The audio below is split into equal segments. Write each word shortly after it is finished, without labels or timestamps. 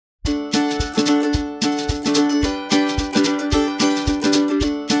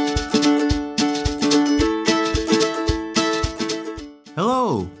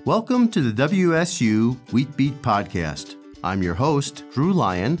Welcome to the WSU Wheat Beat Podcast. I'm your host, Drew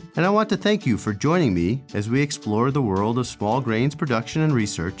Lyon, and I want to thank you for joining me as we explore the world of small grains production and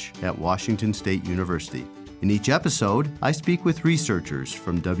research at Washington State University. In each episode, I speak with researchers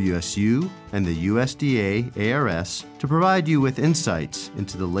from WSU and the USDA ARS to provide you with insights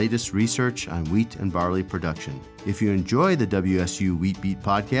into the latest research on wheat and barley production. If you enjoy the WSU Wheat Beat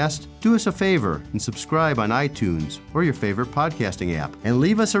podcast, do us a favor and subscribe on iTunes or your favorite podcasting app. And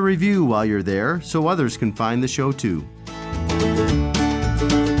leave us a review while you're there so others can find the show too.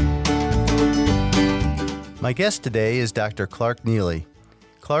 My guest today is Dr. Clark Neely.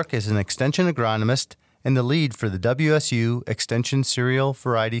 Clark is an extension agronomist and the lead for the WSU Extension Cereal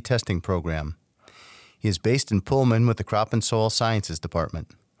Variety Testing Program. He is based in Pullman with the Crop and Soil Sciences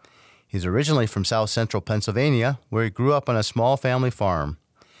Department. He's originally from South Central Pennsylvania, where he grew up on a small family farm.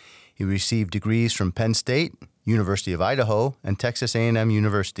 He received degrees from Penn State, University of Idaho, and Texas A&M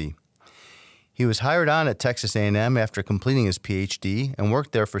University. He was hired on at Texas A&M after completing his PhD and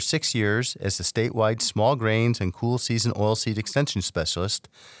worked there for 6 years as the statewide small grains and cool season oilseed extension specialist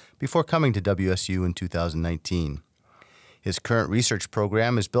before coming to WSU in 2019. His current research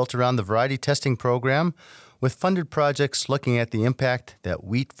program is built around the variety testing program with funded projects looking at the impact that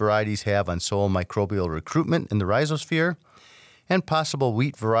wheat varieties have on soil microbial recruitment in the rhizosphere and possible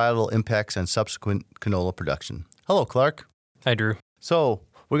wheat varietal impacts on subsequent canola production. Hello, Clark. Hi, Drew. So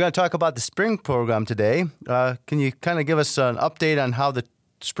we're going to talk about the spring program today. Can you kind of give us an update on how the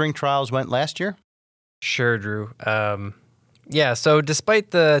spring trials went last year? Sure, Drew. So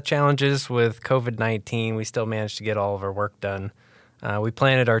despite the challenges with COVID-19, we still managed to get all of our work done. We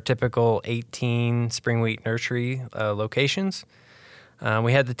planted our typical 18 spring wheat nursery locations.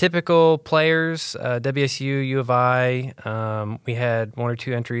 We had the typical players, WSU, U of I. We had one or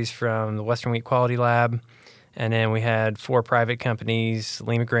two entries from the Western Wheat Quality Lab. And then we had 4 private companies,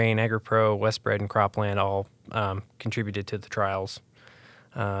 Lima Grain, AgriPro, Westbred, and Cropland all contributed to the trials.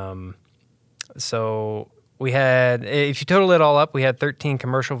 So we had, if you total it all up, we had 13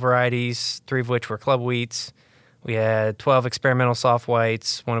 commercial varieties, 3 of which were club wheats. We had 12 experimental soft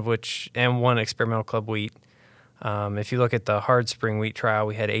whites, one experimental club wheat. If you look at the hard spring wheat trial,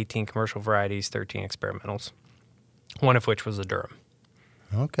 we had 18 commercial varieties, 13 experimentals, one of which was a Durham.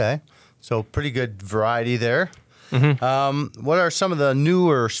 Okay, so pretty good variety there. Mm-hmm. What are some of the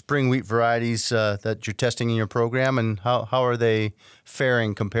newer spring wheat varieties that you're testing in your program, and how are they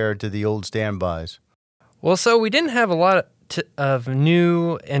faring compared to the old standbys? Well, so we didn't have a lot of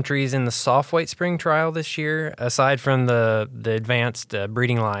new entries in the soft white spring trial this year, aside from the advanced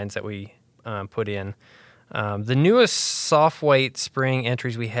breeding lines that we put in. The newest soft white spring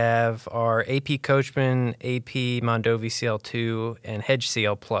entries we have are AP Coachman, AP Mondovi CL2, and Hedge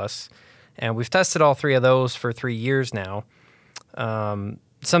CL Plus. And we've tested all 3 of those for 3 years now.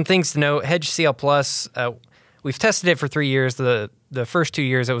 Some things to note, Hedge CL Plus, we've tested it for 3 years. The first 2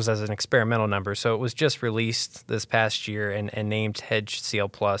 years it was as an experimental number, so it was just released this past year and named Hedge CL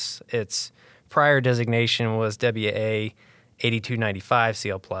Plus. Its prior designation was WA 8295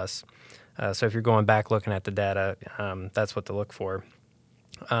 CL Plus. So if you're going back looking at the data, that's what to look for.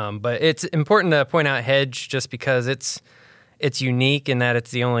 But it's important to point out Hedge just because it's unique in that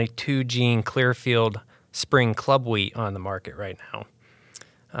it's the only 2-gene Clearfield spring club wheat on the market right now.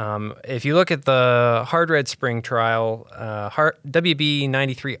 If you look at the hard red spring trial, WB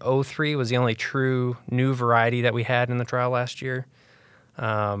 9303 was the only true new variety that we had in the trial last year.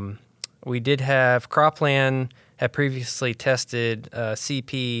 We did have Cropland had previously tested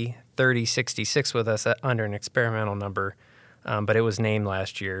CP 3066 with us under an experimental number, but it was named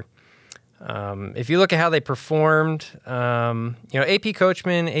last year. If you look at how they performed, AP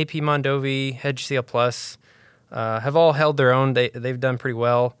Coachman, AP Mondovi, Hedge CL Plus have all held their own. They've done pretty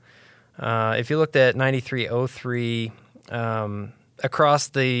well. If you looked at 9303 across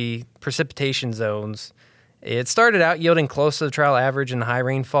the precipitation zones, it started out yielding close to the trial average in the high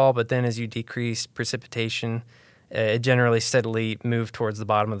rainfall, but then as you decrease precipitation, it generally steadily moved towards the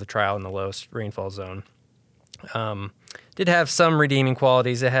bottom of the trial in the lowest rainfall zone. Did have some redeeming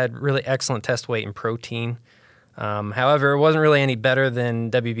qualities. It had really excellent test weight and protein. However, it wasn't really any better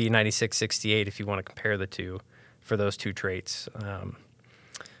than WB 9668 if you want to compare the two for those 2 traits.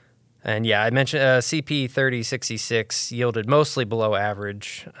 I mentioned CP 3066 yielded mostly below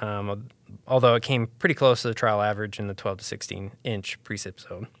average, although it came pretty close to the trial average in the 12 to 16 inch precip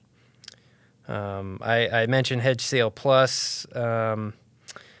zone. I mentioned Hedge CL Plus.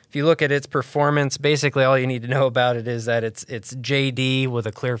 If you look at its performance, basically all you need to know about it is that it's JD with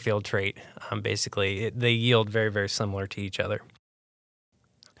a Clearfield trait. They yield very, very similar to each other.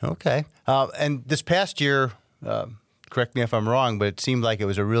 Okay. And this past year, correct me if I'm wrong, but it seemed like it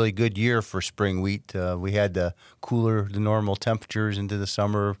was a really good year for spring wheat. We had the cooler than normal temperatures into the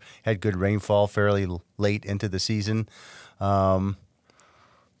summer, had good rainfall fairly late into the season.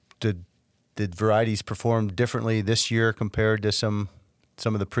 Did varieties perform differently this year compared to some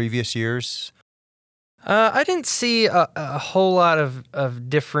of the previous years? I didn't see a whole lot of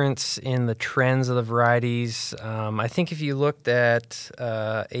difference in the trends of the varieties. I think if you looked at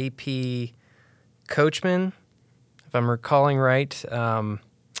AP Coachman, if I'm recalling right,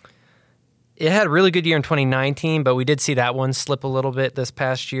 it had a really good year in 2019, but we did see that one slip a little bit this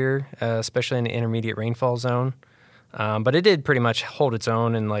past year, especially in the intermediate rainfall zone. But it did pretty much hold its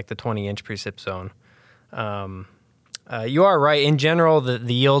own in like the 20-inch precip zone. You are right. In general,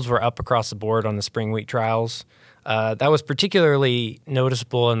 the yields were up across the board on the spring wheat trials. That was particularly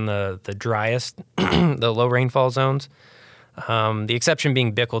noticeable in the driest, the low rainfall zones. The exception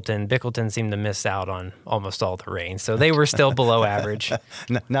being Bickleton. Bickleton seemed to miss out on almost all the rain, so they were still below average.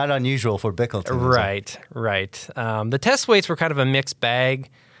 Not unusual for Bickleton. Right. The test weights were kind of a mixed bag.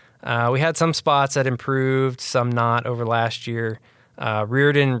 We had some spots that improved, some not over last year.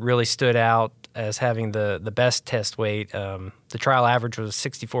 Reardon really stood out as having the best test weight. The trial average was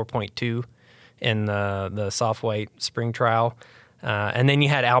 64.2 in the soft white spring trial. And then you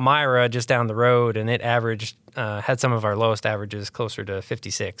had Elmira just down the road, and it averaged had some of our lowest averages closer to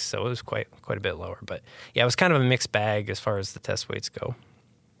 56, so it was quite a bit lower. But yeah, it was kind of a mixed bag as far as the test weights go.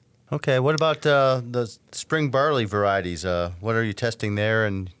 Okay, what about the spring barley varieties? What are you testing there,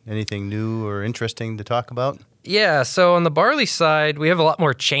 and anything new or interesting to talk about? Yeah, so on the barley side, we have a lot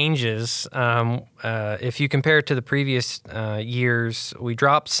more changes. If you compare it to the previous years, we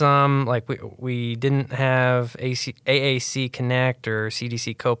dropped some, like we didn't have AAC Connect or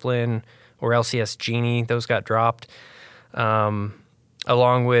CDC Copeland or LCS Genie. Those got dropped.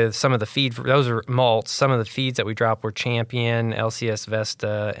 Along with some of the feed, those are malts. Some of the feeds that we dropped were Champion, LCS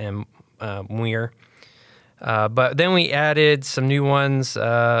Vesta, and Muir. But then we added some new ones.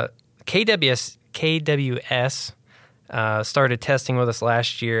 KWS started testing with us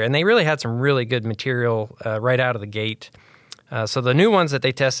last year, and they really had some really good material right out of the gate. So the new ones that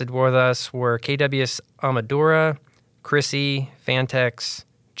they tested with us were KWS Amadora, Chrissy, Fantex,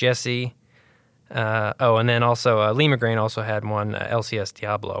 Jesse. And then also Lima Grain also had one, LCS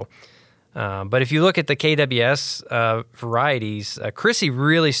Diablo. But if you look at the KWS varieties, Chrissy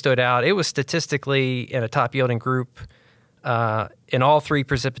really stood out. It was statistically in a top yielding group in all three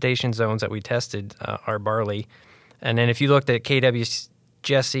precipitation zones that we tested our barley. And then if you looked at KWS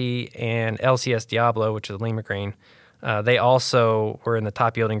Jesse and LCS Diablo, which is Lima Grain, they also were in the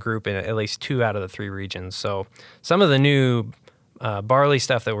top yielding group in at least 2 out of the 3 regions. So some of the new barley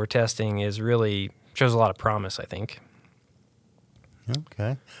stuff that we're testing shows a lot of promise, I think.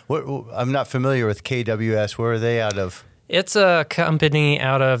 Okay. I'm not familiar with KWS. Where are they out of? It's a company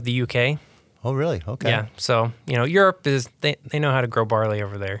out of the UK. Oh, really? Okay. Yeah. So, Europe they know how to grow barley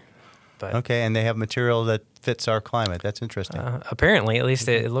over there. But okay, and they have material that fits our climate. That's interesting. Apparently, at least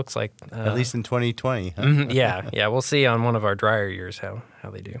it looks like. At least in 2020. Huh? Yeah. We'll see on one of our drier years how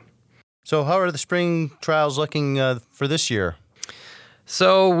they do. So how are the spring trials looking for this year?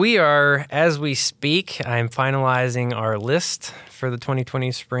 So we are, as we speak, I'm finalizing our list for the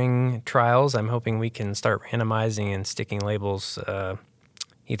 2020 spring trials. I'm hoping we can start randomizing and sticking labels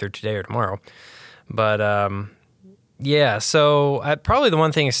either today or tomorrow. But so probably the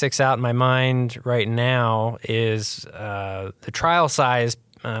one thing that sticks out in my mind right now is the trial size.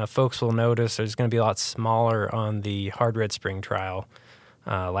 Folks will notice there's going to be a lot smaller on the hard red spring trial.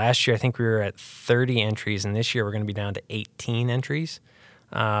 Last year, I think we were at 30 entries, and this year we're going to be down to 18 entries.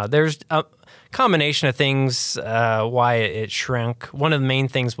 There's a combination of things why it shrunk. One of the main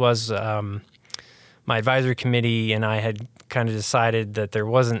things was my advisory committee and I had kind of decided that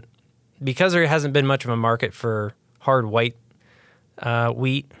because there hasn't been much of a market for hard white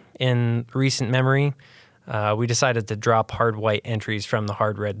wheat in recent memory, we decided to drop hard white entries from the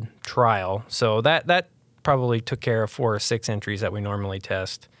hard red trial. So that probably took care of 4 or 6 entries that we normally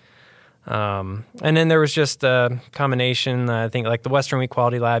test. And then there was just a combination. I think like the Western Wheat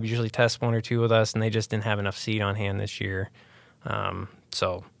Quality Lab usually tests 1 or 2 with us, and they just didn't have enough seed on hand this year.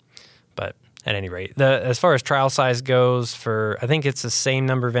 But at any rate, as far as trial size goes, I think it's the same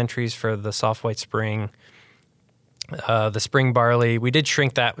number of entries for the soft white spring. The spring barley, we did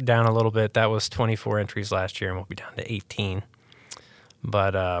shrink that down a little bit. That was 24 entries last year, and we'll be down to 18.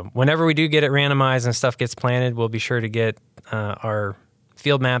 But whenever we do get it randomized and stuff gets planted, we'll be sure to get our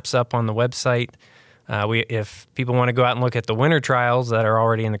field maps up on the website. If people want to go out and look at the winter trials that are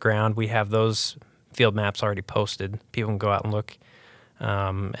already in the ground, we have those field maps already posted. People can go out and look.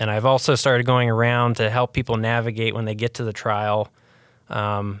 And I've also started going around to help people navigate when they get to the trial.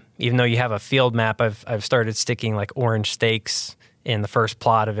 Even though you have a field map, I've started sticking like orange stakes in the first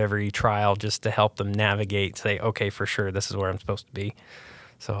plot of every trial just to help them navigate, say, okay, for sure, this is where I'm supposed to be.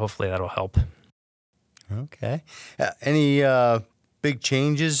 So hopefully that'll help. Okay. Any big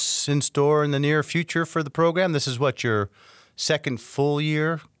changes in store in the near future for the program? This is what, your second full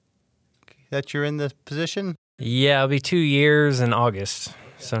year that you're in the position? Yeah, it'll be 2 years in August,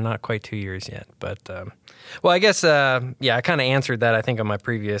 so not quite 2 years yet. But, well, I guess, I kind of answered that, I think, on my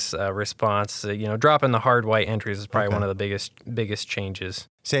previous response. Dropping the hard white entries is probably one of the biggest changes.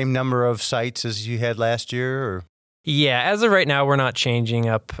 Same number of sites as you had last year? Or? Yeah, as of right now, we're not changing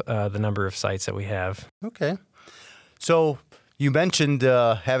up the number of sites that we have. Okay. So you mentioned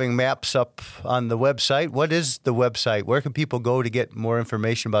having maps up on the website. What is the website? Where can people go to get more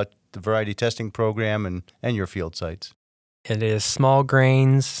information about the variety testing program and your field sites? It is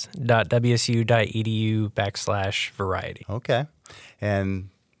smallgrains.wsu.edu/variety. Okay. And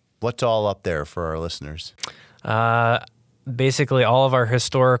what's all up there for our listeners? Basically all of our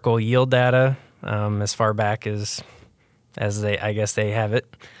historical yield data, as far back as they have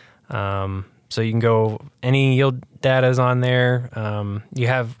it. So you can go, any yield data is on there. We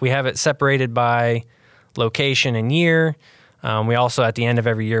have it separated by location and year. We also, at the end of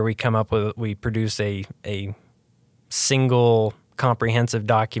every year, we produce a single comprehensive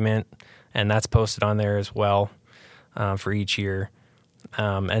document, and that's posted on there as well for each year.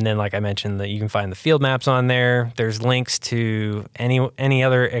 And then, like I mentioned, that you can find the field maps on there. There's links to any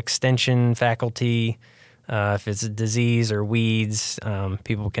other extension faculty. If it's a disease or weeds,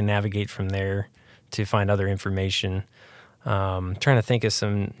 people can navigate from there to find other information. Trying to think of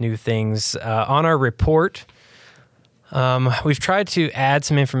some new things. On our report, we've tried to add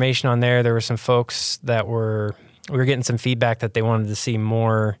some information on there. There were some folks that we were getting some feedback that they wanted to see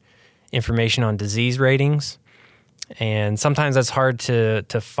more information on disease ratings. And sometimes that's hard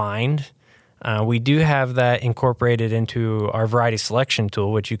to find. We do have that incorporated into our variety selection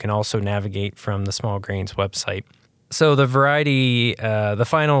tool, which you can also navigate from the Small Grains website. So the variety, the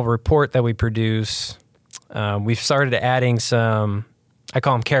final report that we produce, we've started adding some, I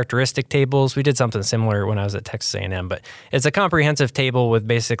call them characteristic tables. We did something similar when I was at Texas A&M, but it's a comprehensive table with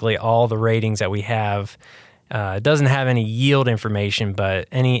basically all the ratings that we have. It doesn't have any yield information, but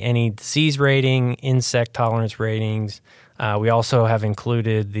any disease rating, insect tolerance ratings. We also have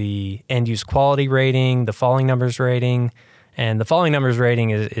included the end-use quality rating, the falling numbers rating, and the falling numbers rating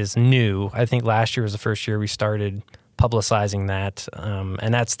is new. I think last year was the first year we started publicizing that,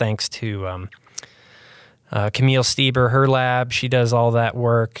 and that's thanks to Camille Stieber, her lab. She does all that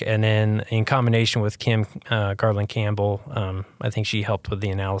work, and then in combination with Kim Garland Campbell, I think she helped with the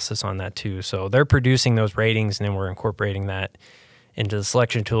analysis on that too. So they're producing those ratings, and then we're incorporating that into the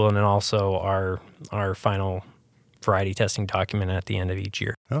selection tool, and then also our final variety testing document at the end of each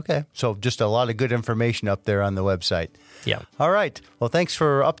year. Okay, so just a lot of good information up there on the website. Yeah. All right. Well, thanks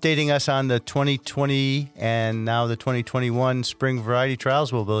for updating us on the 2020 and now the 2021 spring variety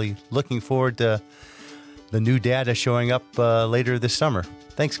trials. We'll be looking forward to the new data showing up later this summer.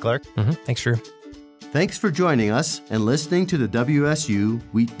 Thanks, Clark. Mm-hmm. Thanks, Drew. Thanks for joining us and listening to the WSU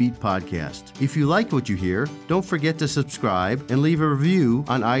Wheat Beat Podcast. If you like what you hear, don't forget to subscribe and leave a review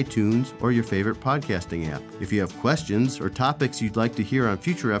on iTunes or your favorite podcasting app. If you have questions or topics you'd like to hear on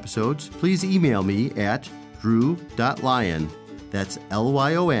future episodes, please email me at drew.lyon, that's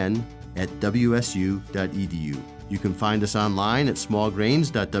Lyon, at wsu.edu. You can find us online at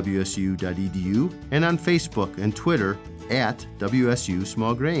smallgrains.wsu.edu and on Facebook and Twitter at WSU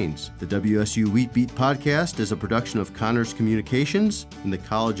Small Grains. The WSU Wheat Beat Podcast is a production of Connors Communications in the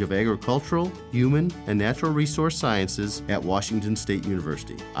College of Agricultural, Human, and Natural Resource Sciences at Washington State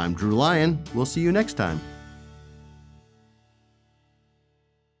University. I'm Drew Lyon. We'll see you next time.